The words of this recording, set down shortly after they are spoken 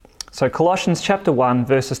So Colossians chapter 1,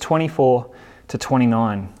 verses 24 to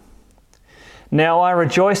 29. Now I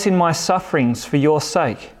rejoice in my sufferings for your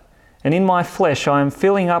sake, and in my flesh I am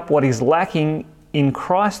filling up what is lacking in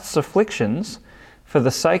Christ's afflictions for the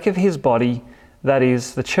sake of his body, that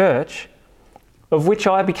is, the church, of which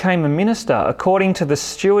I became a minister according to the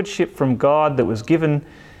stewardship from God that was given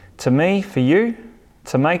to me for you,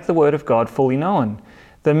 to make the word of God fully known,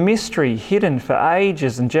 the mystery hidden for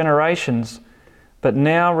ages and generations, but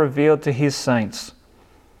now revealed to his saints.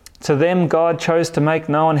 To them God chose to make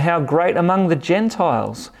known how great among the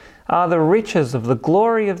Gentiles are the riches of the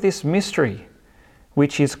glory of this mystery,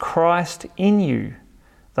 which is Christ in you,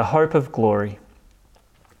 the hope of glory.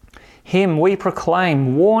 Him we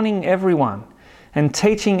proclaim, warning everyone and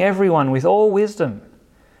teaching everyone with all wisdom,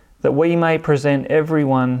 that we may present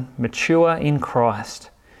everyone mature in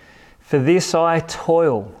Christ. For this I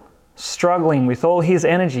toil, struggling with all his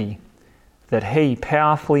energy, that he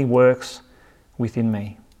powerfully works within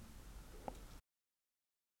me.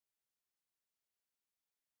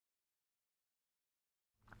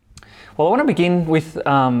 Well, I want to begin with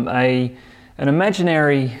an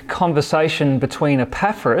imaginary conversation between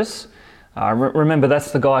Epaphras. Remember,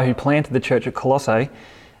 that's the guy who planted the church at Colossae.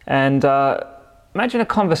 And imagine a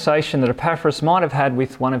conversation that Epaphras might have had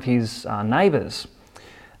with one of his neighbours.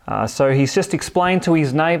 So he's just explained to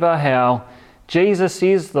his neighbour how Jesus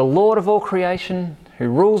is the Lord of all creation, who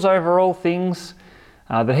rules over all things,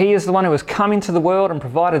 that he is the one who has come into the world and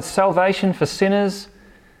provided salvation for sinners,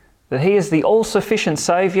 that he is the all-sufficient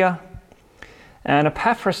Saviour. And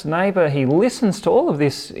Epaphras' neighbour, he listens to all of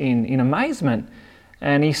this in amazement,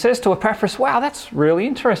 and he says to Epaphras, wow, that's really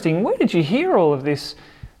interesting. Where did you hear all of this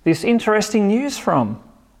interesting news from?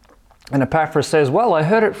 And Epaphras says, well, I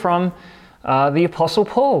heard it from the Apostle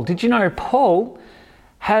Paul. Did you know Paul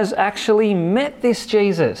has actually met this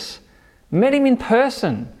Jesus, met him in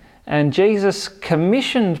person, and Jesus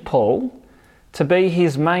commissioned Paul to be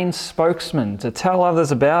his main spokesman, to tell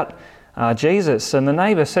others about Jesus. And the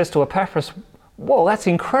neighbour says to Epaphras, well, that's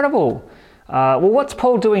incredible. Well, what's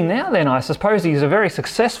Paul doing now then? I suppose he's a very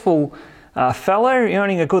successful fellow,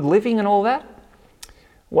 earning a good living and all that.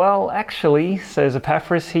 Well, actually, says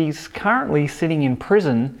Epaphras, he's currently sitting in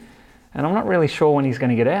prison, and I'm not really sure when he's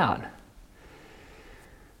going to get out.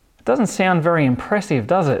 It doesn't sound very impressive,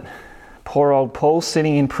 does it? Poor old Paul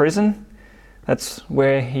sitting in prison. That's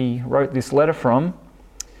where he wrote this letter from.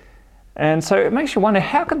 And so it makes you wonder,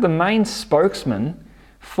 how could the main spokesman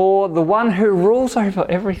for the one who rules over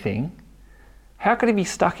everything, how could he be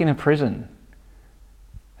stuck in a prison?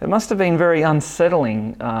 It must have been very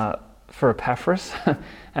unsettling for Epaphras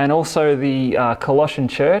and also the Colossian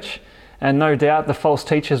church, and no doubt the false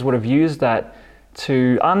teachers would have used that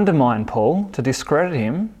to undermine Paul, to discredit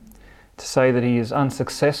him, to say that he is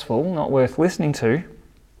unsuccessful, not worth listening to.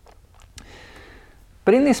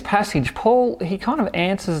 But in this passage, Paul, he kind of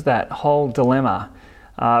answers that whole dilemma.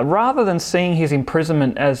 Rather than seeing his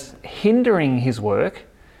imprisonment as hindering his work,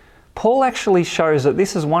 Paul actually shows that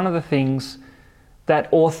this is one of the things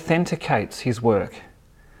that authenticates his work.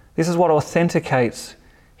 This is what authenticates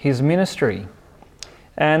his ministry.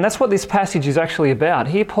 And that's what this passage is actually about.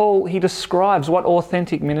 Here Paul, he describes what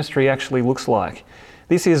authentic ministry actually looks like.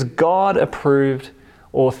 This is God-approved,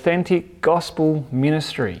 authentic gospel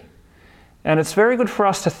ministry. And it's very good for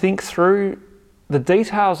us to think through the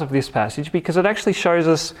details of this passage, because it actually shows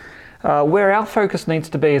us where our focus needs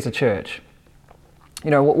to be as a church.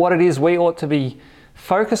 You know, what it is we ought to be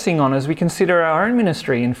focusing on as we consider our own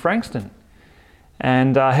ministry in Frankston,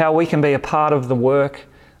 and how we can be a part of the work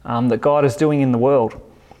that God is doing in the world.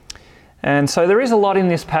 And so there is a lot in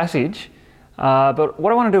this passage, but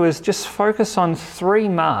what I want to do is just focus on 3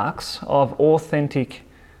 marks of authentic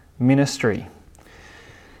ministry.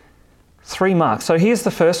 3 marks. So here's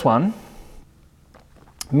the first one.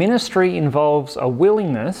 Ministry involves a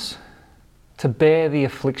willingness to bear the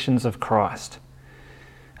afflictions of Christ.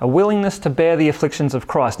 A willingness to bear the afflictions of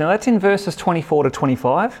Christ. Now that's in verses 24 to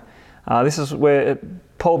 25. This is where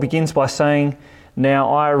Paul begins by saying,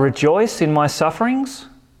 now I rejoice in my sufferings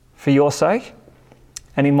for your sake,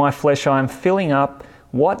 and in my flesh I am filling up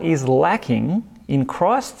what is lacking in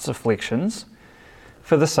Christ's afflictions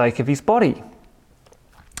for the sake of his body.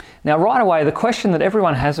 Now right away, the question that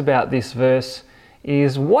everyone has about this verse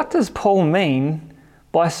is, what does Paul mean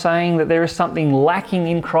by saying that there is something lacking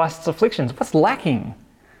in Christ's afflictions? What's lacking?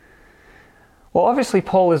 Well, obviously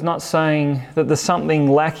Paul is not saying that there's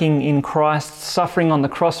something lacking in Christ's suffering on the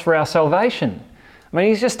cross for our salvation. I mean,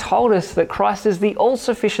 he's just told us that Christ is the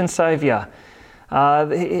all-sufficient Saviour.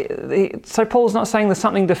 So Paul's not saying there's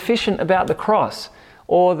something deficient about the cross,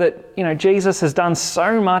 or that, you know, Jesus has done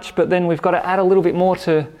so much, but then we've got to add a little bit more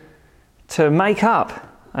to to make up.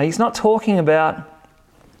 He's not talking about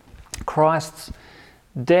Christ's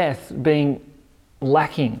death being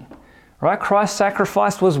lacking, right? Christ's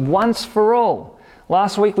sacrifice was once for all.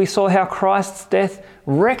 Last week we saw how Christ's death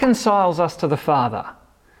reconciles us to the Father.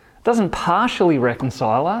 It doesn't partially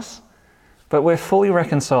reconcile us, but we're fully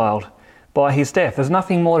reconciled by his death. There's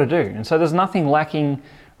nothing more to do. And so there's nothing lacking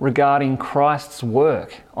regarding Christ's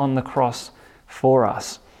work on the cross for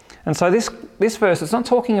us. And so this verse, it's not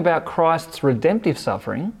talking about Christ's redemptive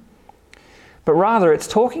suffering, but rather it's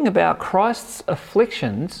talking about Christ's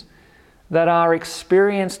afflictions that are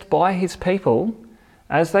experienced by his people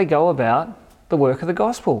as they go about the work of the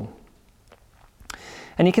gospel.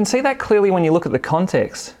 And you can see that clearly when you look at the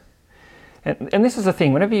context. And this is the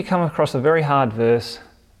thing, whenever you come across a very hard verse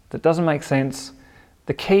that doesn't make sense,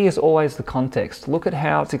 the key is always the context. Look at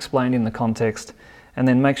how it's explained in the context and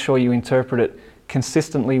then make sure you interpret it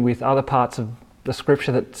consistently with other parts of the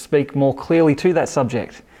scripture that speak more clearly to that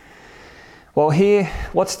subject. Well, here,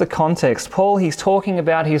 what's the context? Paul, he's talking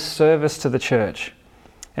about his service to the church.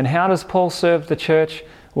 And how does Paul serve the church?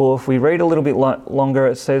 Well, if we read a little bit longer,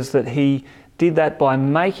 it says that he did that by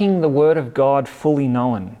making the word of God fully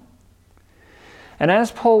known. And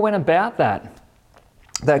as Paul went about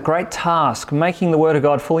that great task, making the word of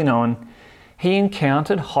God fully known, he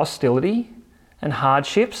encountered hostility and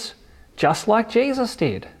hardships just like Jesus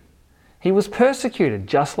did. He was persecuted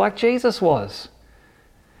just like Jesus was.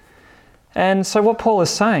 And so what Paul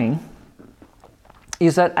is saying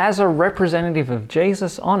is that as a representative of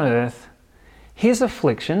Jesus on earth, his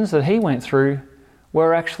afflictions that he went through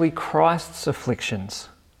were actually Christ's afflictions.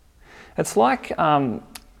 It's like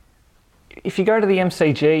if you go to the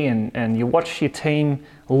MCG and you watch your team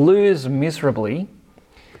lose miserably.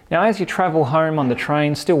 Now, as you travel home on the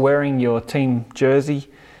train, still wearing your team jersey,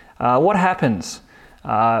 what happens?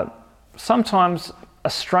 Sometimes a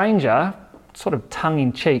stranger, sort of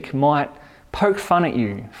tongue-in-cheek, might poke fun at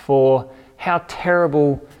you for how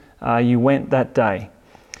terrible you went that day.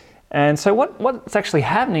 And so what's actually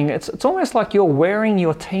happening, it's almost like you're wearing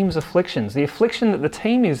your team's afflictions. The affliction that the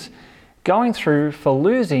team is going through for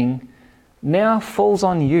losing now falls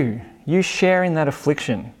on you. You share in that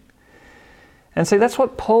affliction. And see, that's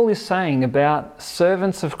what Paul is saying about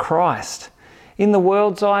servants of Christ. In the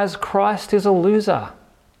world's eyes, Christ is a loser.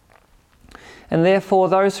 And therefore,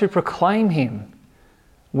 those who proclaim him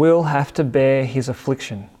will have to bear his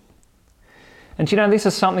affliction. And you know, this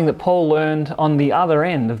is something that Paul learned on the other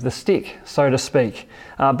end of the stick, so to speak.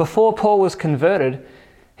 Before Paul was converted,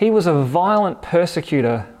 he was a violent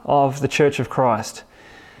persecutor of the Church of Christ.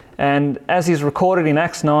 And as is recorded in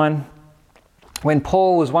Acts 9, when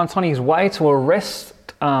Paul was once on his way to arrest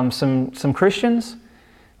some Christians,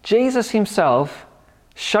 Jesus himself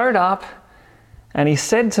showed up and he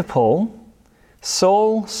said to Paul,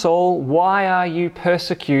 "Saul, Saul, why are you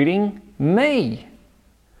persecuting me?"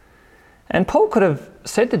 And Paul could have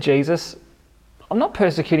said to Jesus, "I'm not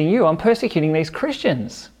persecuting you, I'm persecuting these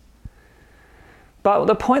Christians." But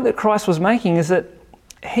the point that Christ was making is that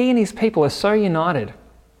he and his people are so united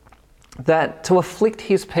that to afflict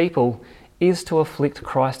his people is to afflict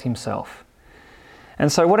Christ himself.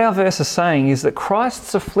 And so what our verse is saying is that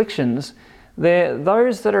Christ's afflictions, they're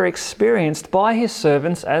those that are experienced by his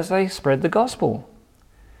servants as they spread the gospel.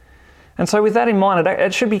 And so with that in mind,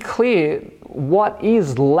 it should be clear what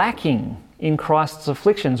is lacking in Christ's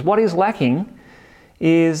afflictions. What is lacking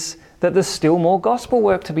is that there's still more gospel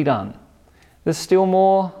work to be done. There's still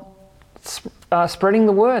more spreading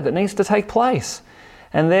the word that needs to take place.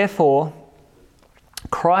 And therefore,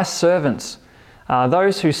 Christ's servants,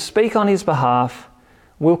 those who speak on his behalf,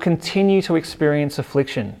 will continue to experience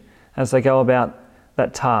affliction as they go about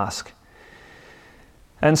that task.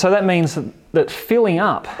 And so that means that the filling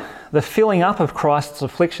up of Christ's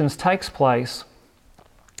afflictions takes place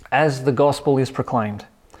as the gospel is proclaimed.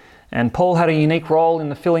 And Paul had a unique role in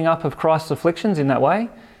the filling up of Christ's afflictions in that way,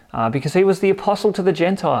 because he was the apostle to the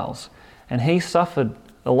Gentiles, and he suffered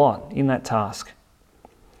a lot in that task.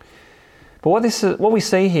 But what we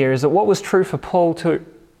see here is that what was true for Paul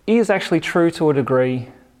is actually true to a degree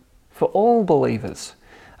for all believers.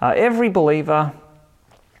 Every believer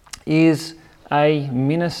is a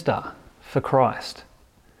minister for Christ.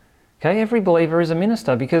 Okay, every believer is a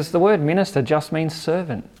minister because the word minister just means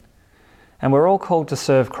servant. And we're all called to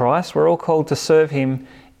serve Christ. We're all called to serve him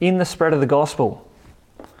in the spread of the gospel.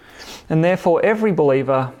 And therefore, every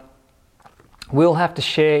believer will have to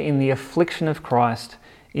share in the affliction of Christ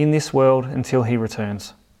in this world until he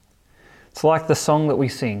returns. It's like the song that we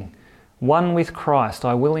sing, "One with Christ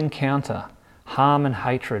I will encounter harm and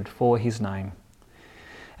hatred for his name."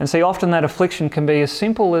 And see, often that affliction can be as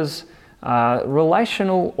simple as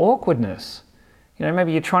relational awkwardness. You know,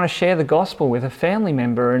 maybe you're trying to share the gospel with a family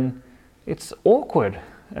member and it's awkward.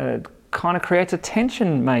 It kind of creates a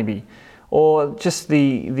tension maybe, or just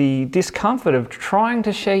the discomfort of trying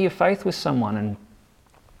to share your faith with someone, and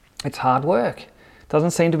it's hard work. It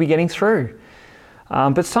doesn't seem to be getting through.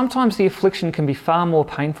 But sometimes the affliction can be far more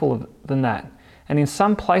painful than that. And in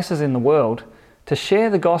some places in the world, to share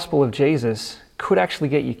the gospel of Jesus could actually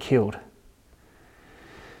get you killed.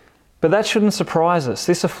 But that shouldn't surprise us.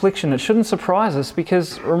 This affliction, it shouldn't surprise us,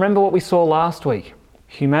 because remember what we saw last week.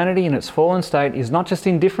 Humanity in its fallen state is not just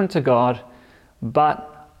indifferent to God,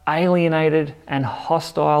 but alienated and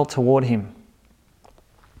hostile toward Him.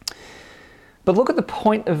 But look at the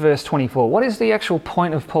point of verse 24. What is the actual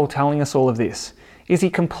point of Paul telling us all of this? Is he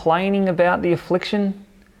complaining about the affliction?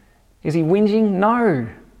 Is he whinging? No,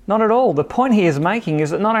 not at all. The point he is making is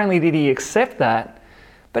that not only did he accept that,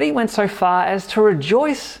 but he went so far as to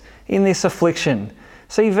rejoice in this affliction.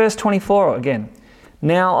 See verse 24 again.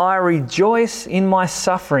 Now I rejoice in my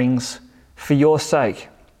sufferings for your sake.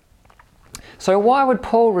 So why would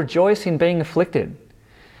Paul rejoice in being afflicted?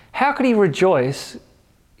 How could he rejoice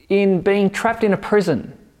in being trapped in a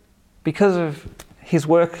prison because of his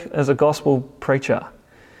work as a gospel preacher?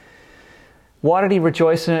 Why did he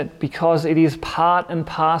rejoice in it? Because it is part and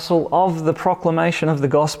parcel of the proclamation of the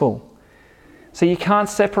gospel. So you can't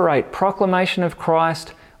separate proclamation of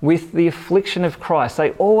Christ with the affliction of Christ.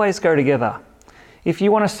 They always go together. If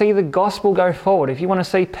you want to see the gospel go forward, if you want to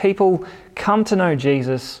see people come to know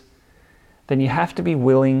Jesus, then you have to be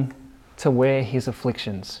willing to wear his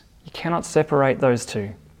afflictions. You cannot separate those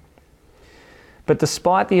two. But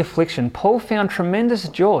despite the affliction, Paul found tremendous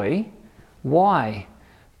joy. Why?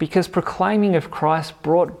 Because proclaiming of Christ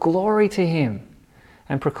brought glory to him,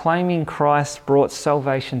 and proclaiming Christ brought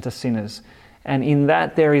salvation to sinners. And in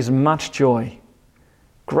that there is much joy,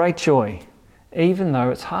 great joy, even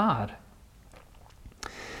though it's hard.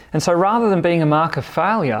 And so rather than being a mark of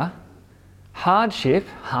failure, hardship,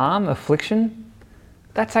 harm, affliction,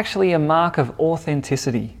 that's actually a mark of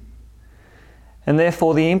authenticity. And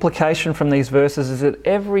therefore the implication from these verses is that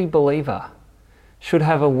every believer should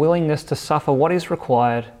have a willingness to suffer what is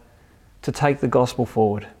required to take the gospel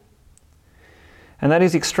forward. And that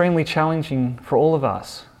is extremely challenging for all of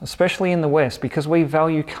us, especially in the West, because we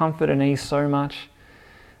value comfort and ease so much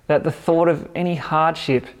that the thought of any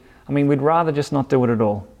hardship, we'd rather just not do it at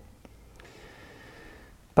all.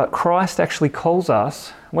 But Christ actually calls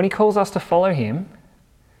us, when he calls us to follow him,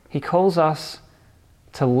 he calls us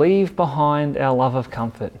to leave behind our love of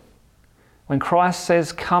comfort. When Christ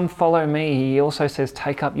says, "Come follow me," he also says,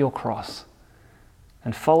 "Take up your cross."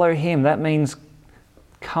 And follow him, that means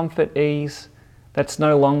comfort, ease. That's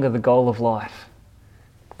no longer the goal of life.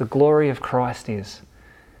 The glory of Christ is.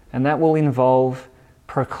 And that will involve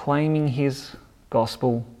proclaiming his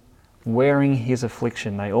gospel, wearing his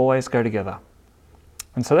affliction. They always go together.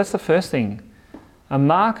 And so that's the first thing. A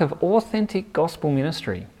mark of authentic gospel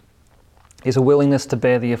ministry is a willingness to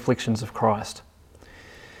bear the afflictions of Christ.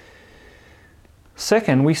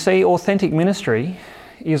 Second, we see authentic ministry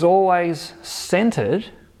is always centered,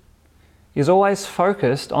 is always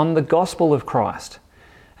focused on the gospel of Christ.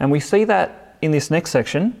 And we see that in this next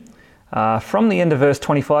section, from the end of verse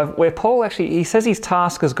 25, where Paul he says his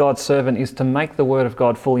task as God's servant is to make the word of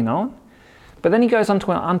God fully known. But then he goes on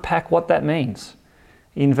to unpack what that means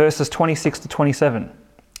in verses 26 to 27.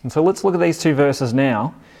 And so let's look at these two verses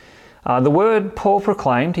now. The word Paul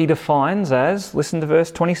proclaimed, he defines as, listen to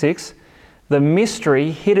verse 26, the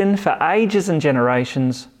mystery hidden for ages and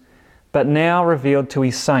generations, but now revealed to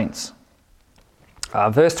his saints.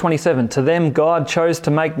 Verse 27, to them God chose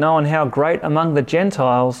to make known how great among the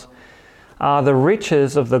Gentiles are the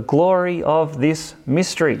riches of the glory of this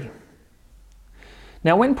mystery.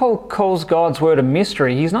 Now, when Paul calls God's word a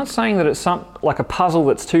mystery, he's not saying that it's like a puzzle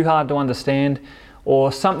that's too hard to understand,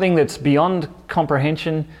 or something that's beyond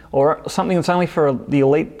comprehension, or something that's only for the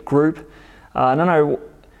elite group. No.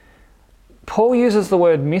 Paul uses the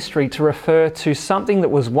word mystery to refer to something that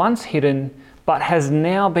was once hidden but has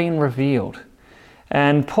now been revealed.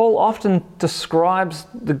 And Paul often describes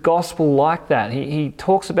the gospel like that. He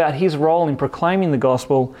talks about his role in proclaiming the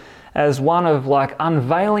gospel as one of like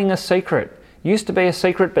unveiling a secret. Used to be a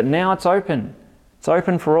secret, but now it's open. It's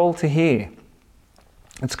open for all to hear.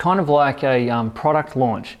 It's kind of like a product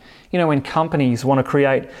launch. You know, when companies want to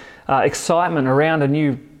create excitement around a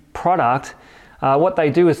new product, what they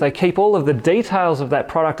do is they keep all of the details of that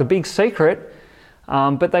product a big secret,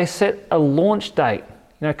 but they set a launch date,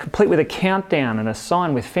 complete with a countdown and a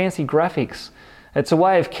sign with fancy graphics. It's a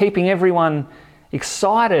way of keeping everyone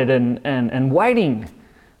excited and waiting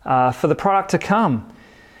for the product to come.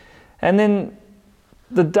 And then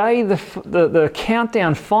the day the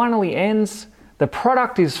countdown finally ends, the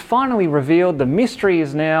product is finally revealed, the mystery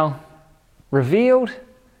is now revealed.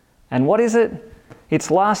 And what is it? It's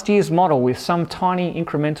last year's model with some tiny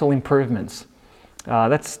incremental improvements.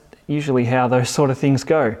 That's usually how those sort of things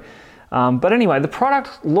go. But anyway, the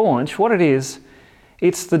product launch, what it is,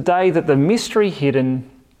 it's the day that the mystery hidden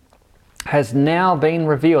has now been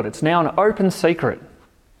revealed. It's now an open secret.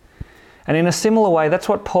 And in a similar way, that's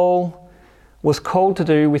what Paul was called to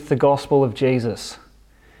do with the gospel of Jesus.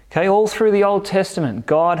 Okay, all through the Old Testament,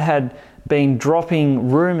 God had been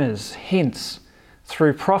dropping rumours, hints,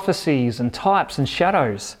 through prophecies and types and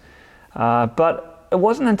shadows. But it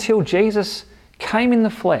wasn't until Jesus came in the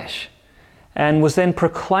flesh and was then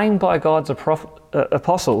proclaimed by God's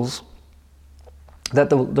apostles that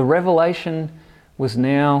the revelation was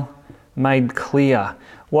now made clear.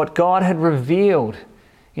 What God had revealed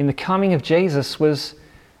in the coming of Jesus was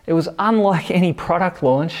unlike any product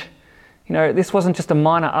launch. This wasn't just a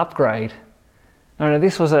minor upgrade. No,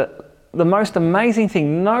 this was the most amazing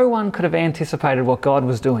thing. No one could have anticipated what God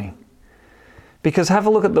was doing. Because have a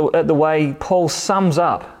look at the way Paul sums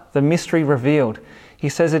up the mystery revealed. He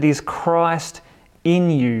says it is Christ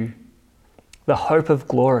in you, the hope of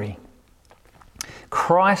glory.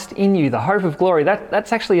 Christ in you, the hope of glory.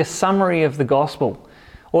 That's actually a summary of the gospel.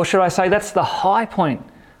 Or should I say that's the high point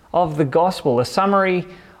of the gospel, a summary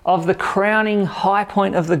of the crowning high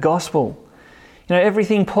point of the gospel.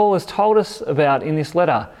 Everything Paul has told us about in this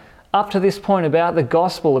letter, up to this point about the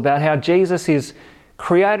gospel, about how Jesus is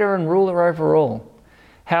creator and ruler over all,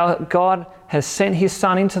 how God has sent his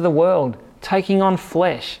Son into the world, taking on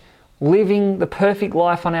flesh, living the perfect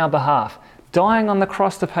life on our behalf, dying on the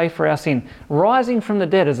cross to pay for our sin, rising from the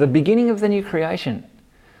dead as the beginning of the new creation.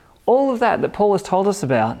 All of that Paul has told us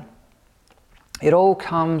about, it all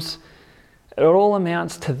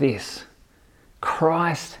amounts to this: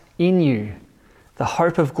 Christ in you, the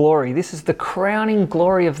hope of glory. This is the crowning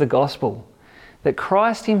glory of the gospel, that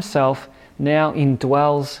Christ himself now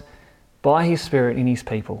indwells by his Spirit in his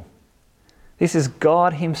people. This is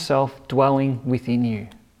God himself dwelling within you.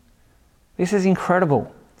 This is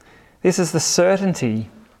incredible. This is the certainty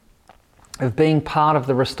of being part of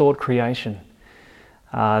the restored creation.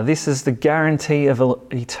 This is the guarantee of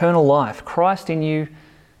eternal life. Christ in you,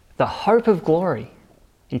 the hope of glory,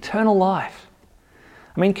 eternal life.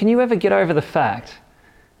 I mean, can you ever get over the fact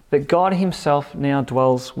that God himself now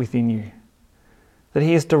dwells within you? That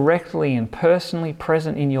he is directly and personally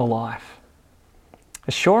present in your life,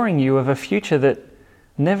 assuring you of a future that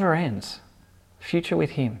never ends, future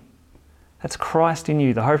with him. That's Christ in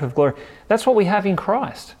you, the hope of glory. That's what we have in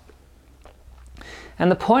Christ.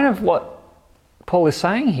 And the point of what Paul is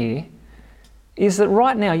saying here is that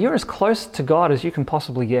right now you're as close to God as you can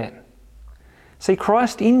possibly get. See,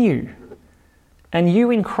 Christ in you and you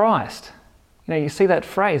in Christ. You see that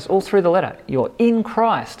phrase all through the letter. You're in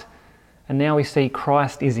Christ. And now we see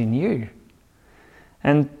Christ is in you.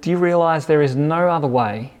 And do you realize there is no other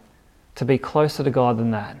way to be closer to God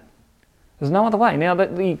than that? There's no other way. Now,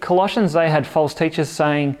 the Colossians, they had false teachers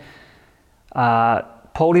saying,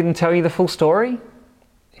 Paul didn't tell you the full story.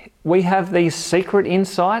 We have these secret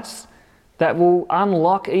insights that will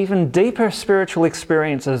unlock even deeper spiritual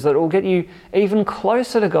experiences, that will get you even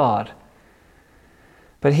closer to God.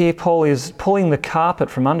 But here Paul is pulling the carpet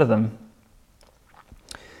from under them,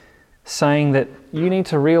 saying that you need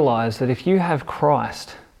to realize that if you have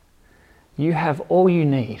Christ, you have all you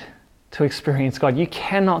need to experience God. You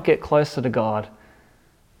cannot get closer to God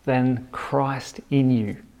than Christ in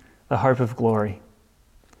you, the hope of glory.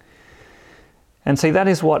 And see, that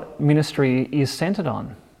is what ministry is centered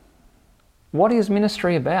on. What is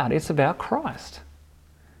ministry about? It's about Christ.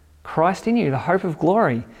 Christ in you, the hope of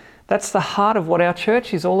glory. That's the heart of what our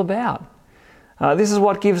church is all about. This is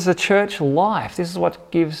what gives the church life. This is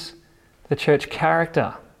what gives the church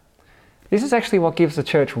character. This is actually what gives the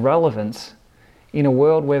church relevance in a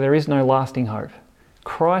world where there is no lasting hope.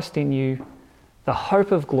 Christ in you, the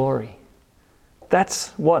hope of glory. That's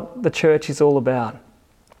what the church is all about.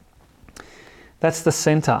 That's the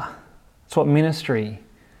centre. That's what ministry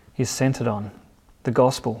is centred on, the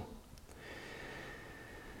gospel.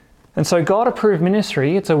 And so God-approved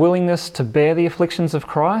ministry, it's a willingness to bear the afflictions of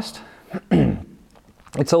Christ.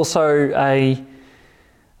 It's also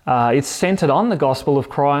it's centred on the gospel of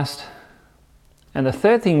Christ. And the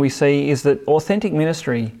third thing we see is that authentic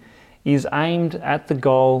ministry is aimed at the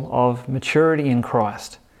goal of maturity in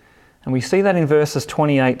Christ. And we see that in verses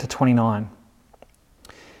 28 to 29.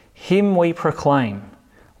 Him we proclaim,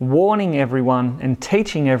 warning everyone and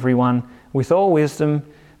teaching everyone with all wisdom,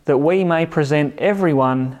 that we may present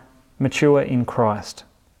everyone mature in Christ.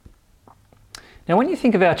 Now, when you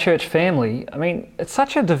think of our church family, I mean, it's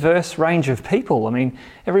such a diverse range of people. I mean,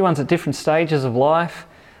 everyone's at different stages of life.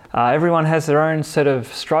 Everyone has their own set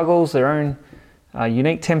of struggles, their own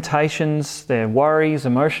unique temptations, their worries,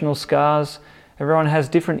 emotional scars. Everyone has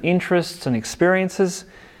different interests and experiences.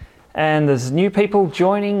 And there's new people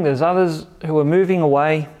joining, there's others who are moving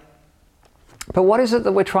away. But what is it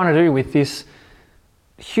that we're trying to do with this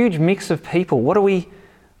huge mix of people?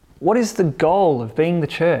 What is the goal of being the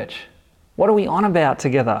church? What are we on about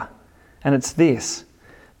together? And it's this,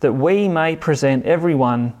 that we may present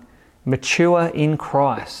everyone mature in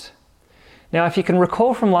Christ. Now, if you can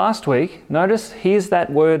recall from last week, notice here's that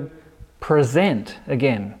word present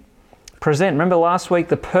again. Present. Remember last week,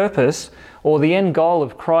 the purpose or the end goal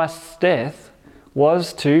of Christ's death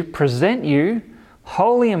was to present you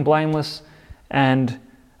holy and blameless and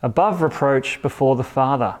above reproach before the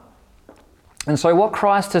Father. And so what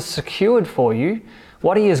Christ has secured for you,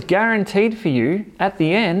 what he has guaranteed for you at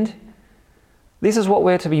the end, this is what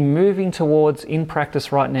we're to be moving towards in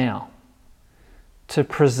practice right now. To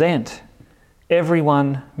present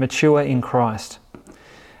everyone mature in Christ.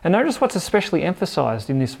 And notice what's especially emphasized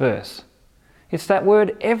in this verse. It's that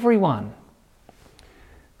word everyone.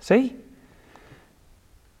 See?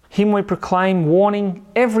 Him we proclaim, warning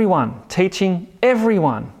everyone, teaching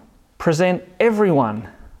everyone, present everyone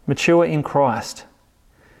mature in Christ.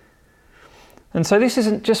 And so this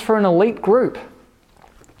isn't just for an elite group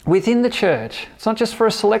within the church. It's not just for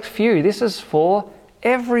a select few. This is for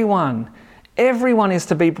everyone. Everyone is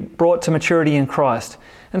to be brought to maturity in Christ.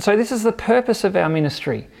 And so this is the purpose of our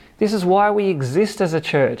ministry. This is why we exist as a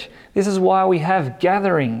church. This is why we have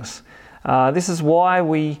gatherings. This is why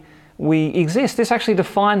we exist. This actually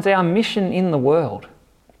defines our mission in the world,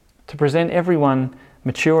 to present everyone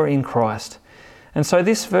mature in Christ. And so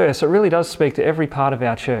this verse, it really does speak to every part of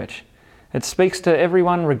our church. It speaks to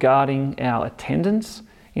everyone regarding our attendance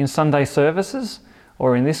in Sunday services,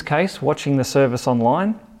 or in this case, watching the service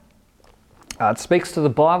online. It speaks to the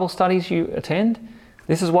Bible studies you attend.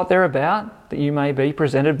 This is what they're about, that you may be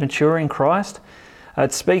presented mature in Christ.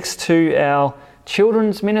 It speaks to our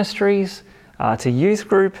children's ministries, to youth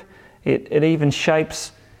group. It even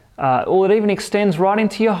shapes, it even extends right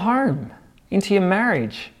into your home, into your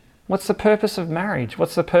marriage. What's the purpose of marriage?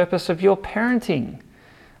 What's the purpose of your parenting?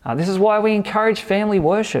 This is why we encourage family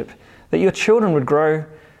worship, that your children would grow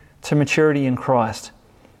to maturity in Christ.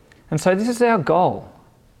 And so this is our goal,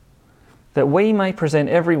 that we may present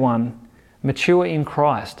everyone mature in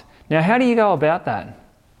Christ. Now, how do you go about that?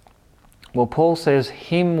 Well, Paul says,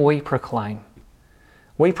 him we proclaim.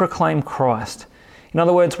 We proclaim Christ. In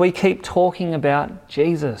other words, we keep talking about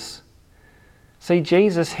Jesus. See,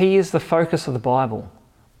 Jesus, he is the focus of the Bible.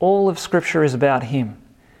 All of Scripture is about him.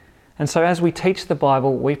 And so as we teach the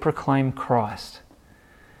Bible, we proclaim Christ.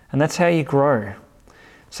 And that's how you grow.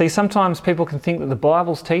 See, sometimes people can think that the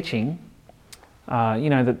Bible's teaching,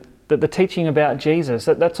 that the teaching about Jesus,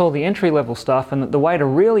 that's all the entry-level stuff, and that the way to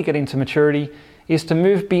really get into maturity is to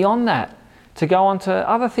move beyond that, to go on to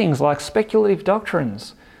other things like speculative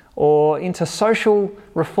doctrines or into social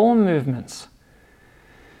reform movements.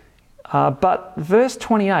 But verse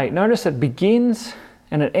 28, notice it begins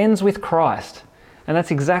and it ends with Christ. And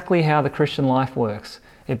that's exactly how the Christian life works.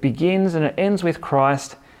 It begins and it ends with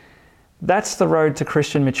Christ. That's the road to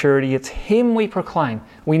Christian maturity. It's him we proclaim.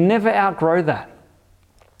 We never outgrow that.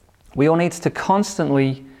 We all need to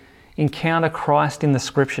constantly encounter Christ in the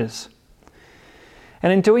Scriptures.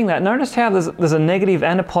 And in doing that, notice how there's a negative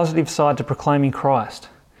and a positive side to proclaiming Christ.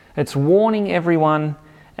 It's warning everyone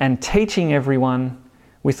and teaching everyone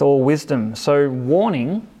with all wisdom. So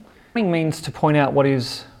warning means to point out what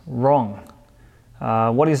is wrong,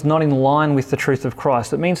 what is not in line with the truth of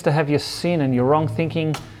Christ. It means to have your sin and your wrong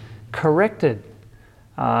thinking corrected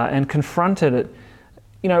and confronted.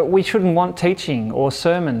 We shouldn't want teaching or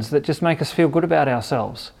sermons that just make us feel good about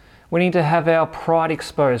ourselves. We need to have our pride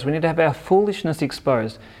exposed. We need to have our foolishness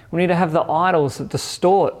exposed. We need to have the idols that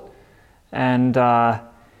distort and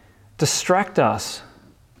distract us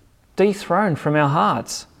dethroned from our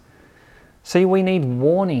hearts. See, we need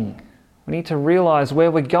warning. We need to realize where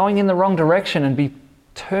we're going in the wrong direction and be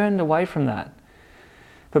turned away from that.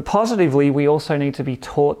 But positively, we also need to be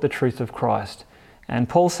taught the truth of Christ. And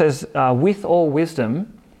Paul says, with all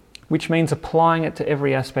wisdom, which means applying it to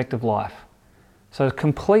every aspect of life. So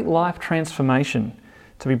complete life transformation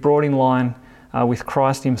to be brought in line with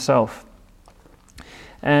Christ himself.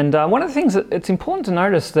 And one of the things that it's important to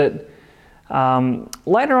notice that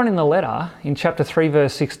later on in the letter, in chapter 3,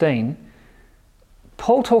 verse 16,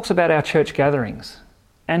 Paul talks about our church gatherings.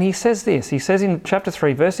 And he says this, he says in chapter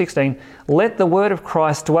 3, verse 16, "Let the word of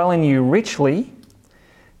Christ dwell in you richly,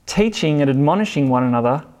 teaching and admonishing one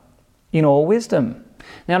another in all wisdom.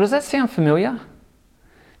 Now, does that sound familiar?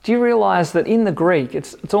 Do you realise that in the Greek,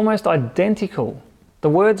 it's almost identical? The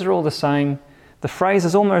words are all the same. The phrase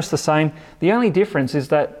is almost the same. The only difference is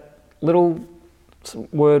that little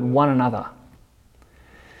word, one another.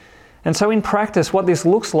 And so in practice, what this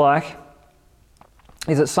looks like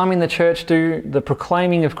is that some in the church do the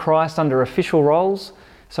proclaiming of Christ under official roles.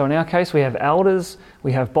 So in our case, we have elders,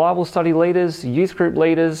 we have Bible study leaders, youth group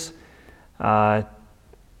leaders,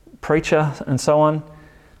 preacher, and so on.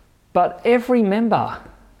 But every member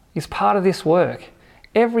is part of this work.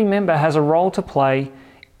 Every member has a role to play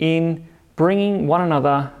in bringing one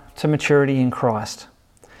another to maturity in Christ.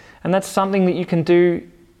 And that's something that you can do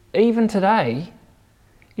even today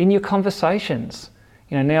in your conversations.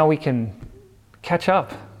 Now we can catch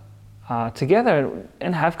up together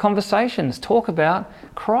and have conversations. Talk about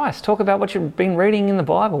Christ. Talk about what you've been reading in the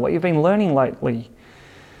Bible, what you've been learning lately.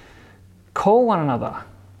 Call one another.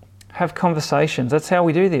 Have conversations. That's how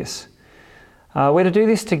we do this. We're to do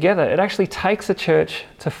this together. It actually takes a church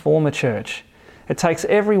to form a church. It takes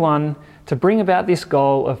everyone to bring about this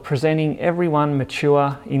goal of presenting everyone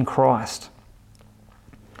mature in Christ.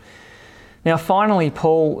 Now finally,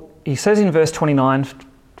 Paul, he says in verse 29,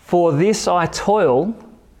 "For this I toil,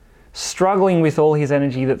 struggling with all his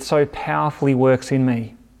energy that so powerfully works in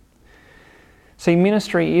me." See,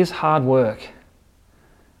 ministry is hard work,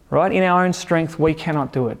 right? In our own strength, we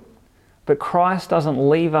cannot do it. But Christ doesn't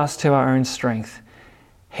leave us to our own strength.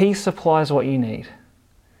 He supplies what you need.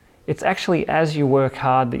 It's actually as you work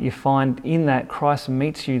hard that you find in that Christ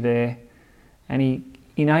meets you there and he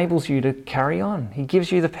enables you to carry on. He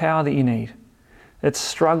gives you the power that you need. It's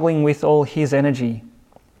struggling with all his energy.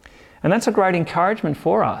 And that's a great encouragement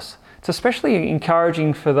for us. It's especially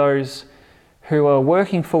encouraging for those who are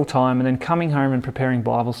working full-time and then coming home and preparing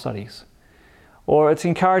Bible studies. Or it's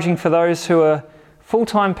encouraging for those who are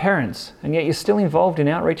full-time parents and yet you're still involved in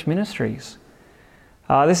outreach ministries.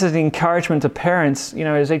 This is an encouragement to parents,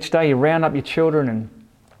 as each day you round up your children and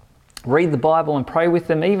read the Bible and pray with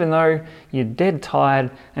them, even though you're dead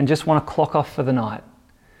tired and just want to clock off for the night.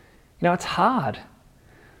 It's hard.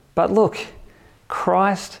 But look,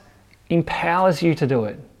 Christ empowers you to do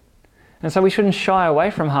it. And so we shouldn't shy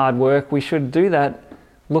away from hard work. We should do that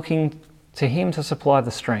looking to him to supply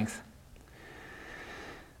the strength.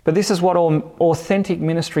 But this is what authentic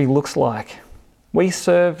ministry looks like. We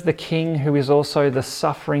serve the King who is also the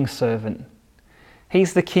suffering servant.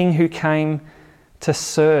 He's the King who came to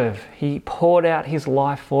serve. He poured out his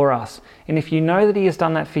life for us. And if you know that he has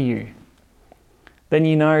done that for you, then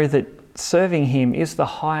you know that serving him is the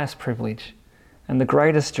highest privilege and the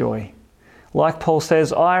greatest joy. Like Paul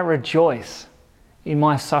says, "I rejoice in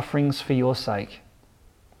my sufferings for your sake."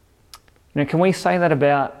 Can we say that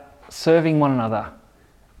about serving one another?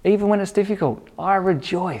 Even when it's difficult, I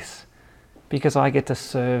rejoice because I get to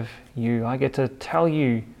serve you. I get to tell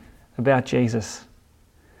you about Jesus.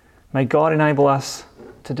 May God enable us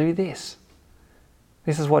to do this.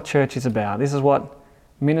 This is what church is about. This is what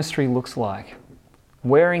ministry looks like.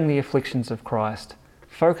 Wearing the afflictions of Christ,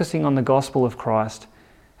 focusing on the gospel of Christ,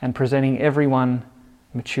 and presenting everyone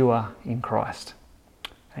mature in Christ.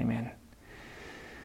 Amen.